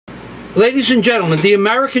Ladies and gentlemen, the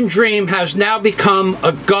American dream has now become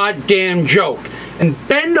a goddamn joke. And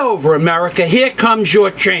bend over, America, here comes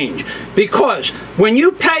your change. Because when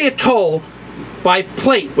you pay a toll by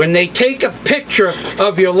plate, when they take a picture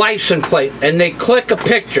of your license plate and they click a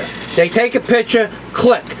picture, they take a picture,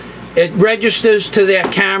 click, it registers to their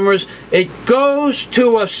cameras, it goes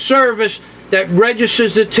to a service that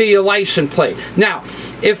registers it to your license plate. Now,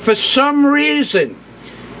 if for some reason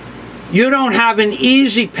you don't have an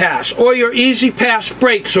Easy Pass, or your Easy Pass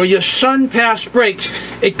breaks, or your SunPass breaks,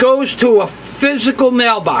 it goes to a physical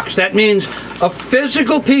mailbox. That means a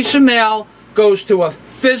physical piece of mail goes to a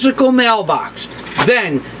physical mailbox.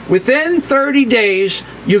 Then, within 30 days,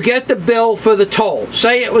 you get the bill for the toll.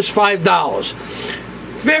 Say it was $5.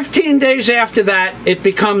 15 days after that, it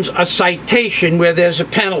becomes a citation where there's a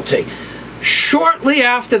penalty. Shortly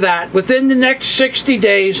after that, within the next 60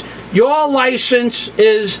 days, your license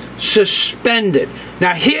is suspended.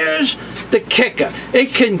 Now here's the kicker.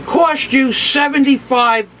 It can cost you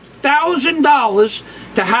 $75,000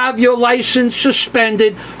 to have your license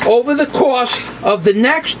suspended over the course of the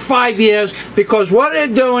next 5 years, because what they're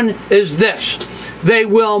doing is this. They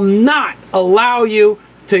will not allow you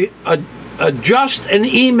to adjust an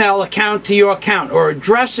email account to your account, or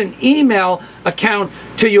address an email account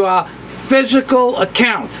to your physical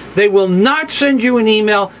account. They will not send you an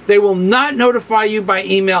email. They will not notify you by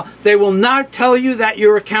email. They will not tell you that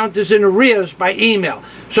your account is in arrears by email.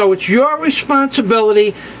 So it's your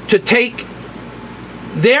responsibility to take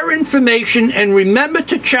their information and remember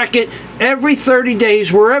to check it every 30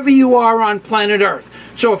 days wherever you are on planet Earth.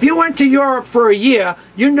 So if you went to Europe for a year,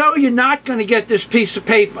 you know you're not going to get this piece of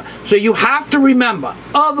paper. So you have to remember.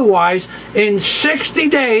 Otherwise, in 60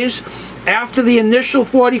 days, after the initial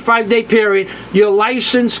 45-day period, your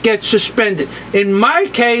license gets suspended. In my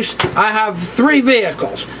case, I have 3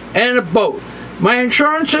 vehicles and a boat. My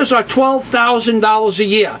insurances are $12,000 a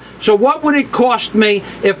year. So what would it cost me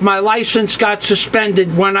if my license got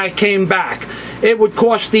suspended when I came back? It would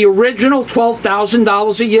cost the original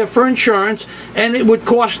 $12,000 a year for insurance, and it would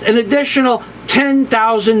cost an additional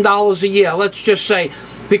 $10,000 a year. Let's just say,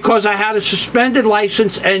 because I had a suspended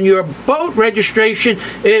license, and your boat registration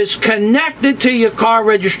is connected to your car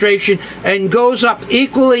registration and goes up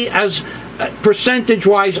equally as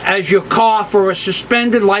percentage-wise as your car for a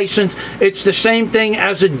suspended license. It's the same thing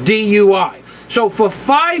as a DUI. So for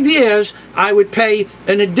 5 years, I would pay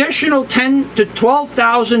an additional $10,000 to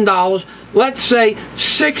 $12,000, let's say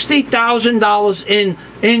 $60,000 in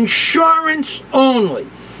insurance only.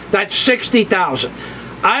 That's $60,000.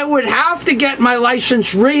 I would have to get my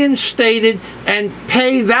license reinstated and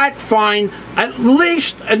pay that fine at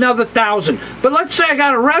least another $1,000. But let's say I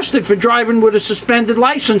got arrested for driving with a suspended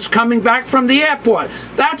license coming back from the airport.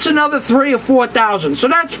 That's another $3,000 or $4,000. So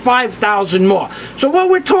that's $5,000 more. So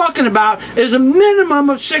what we're talking about is a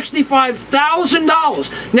minimum of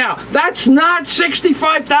 $65,000. Now, that's not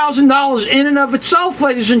 $65,000 in and of itself,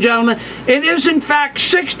 ladies and gentlemen. It is, in fact,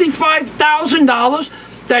 $65,000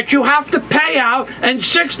 that you have to pay out, and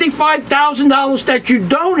 $65,000 that you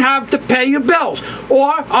don't have to pay your bills,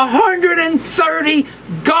 or $130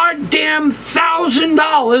 goddamn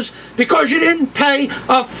 $1,000 because you didn't pay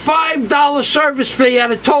a $5 service fee at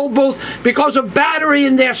a toll booth because a battery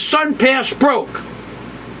in their SunPass broke.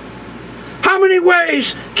 How many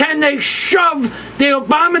ways can they shove the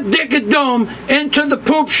Obama Dick-a-Doom into the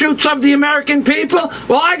poop chutes of the American people?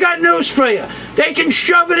 Well, I got news for you. They can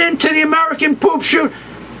shove it into the American poop chute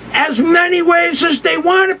as many ways as they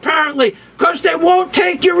want, apparently, because they won't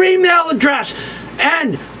take your email address.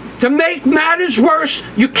 And to make matters worse,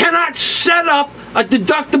 you cannot set up a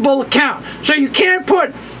deductible account. So you can't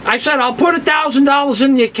put, I said, I'll put $1,000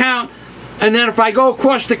 in the account, and then if I go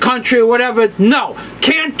across the country or whatever, no,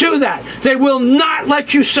 can't do that. They will not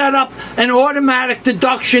let you set up an automatic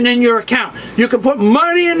deduction in your account. You can put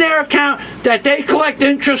money in their account that they collect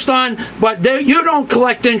interest on, but you don't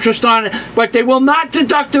collect interest on it, but they will not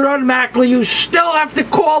deduct it automatically. You still have to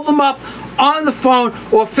call them up on the phone,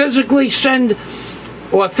 or physically send,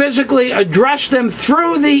 or physically address them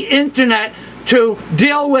through the internet to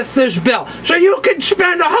deal with this bill. So you can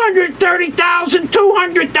spend $130,000,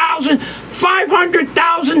 $200,000,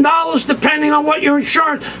 $500,000, depending on what your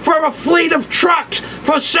insurance, for a fleet of trucks,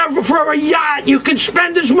 for a yacht. You can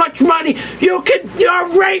spend as much money. They're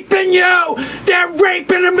raping you. They're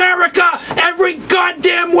raping America every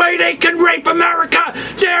goddamn way they can rape America.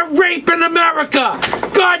 They're raping America.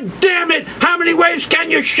 God damn it. How many ways can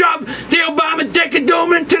you shove the Obama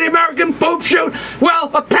Dick-a-Doom into the American poop chute? Well,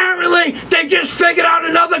 apparently they just figured out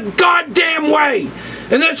another goddamn way.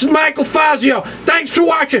 And this is Michael Fazio. Thanks for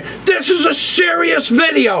watching. This is a serious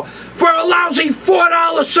video. For a lousy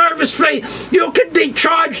 $4 service fee, you could be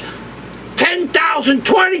charged $10,000,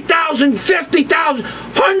 $20,000, $50,000,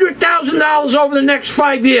 $100,000 over the next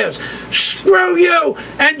 5 years. Screw you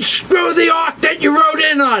and screw the ark that you rode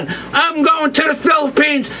in on. I'm going to the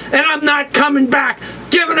Philippines and I'm not coming back.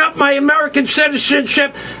 Giving up my American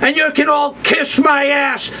citizenship, and you can all kiss my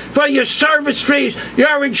ass for your service fees,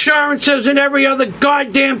 your insurances, and every other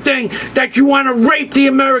goddamn thing that you want to rape the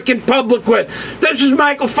American public with. This is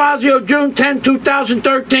Michael Fazio, June 10,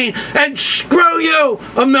 2013, and screw you,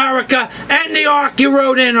 America, and the ark you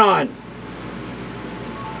rode in on.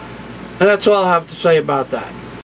 And that's all I have to say about that.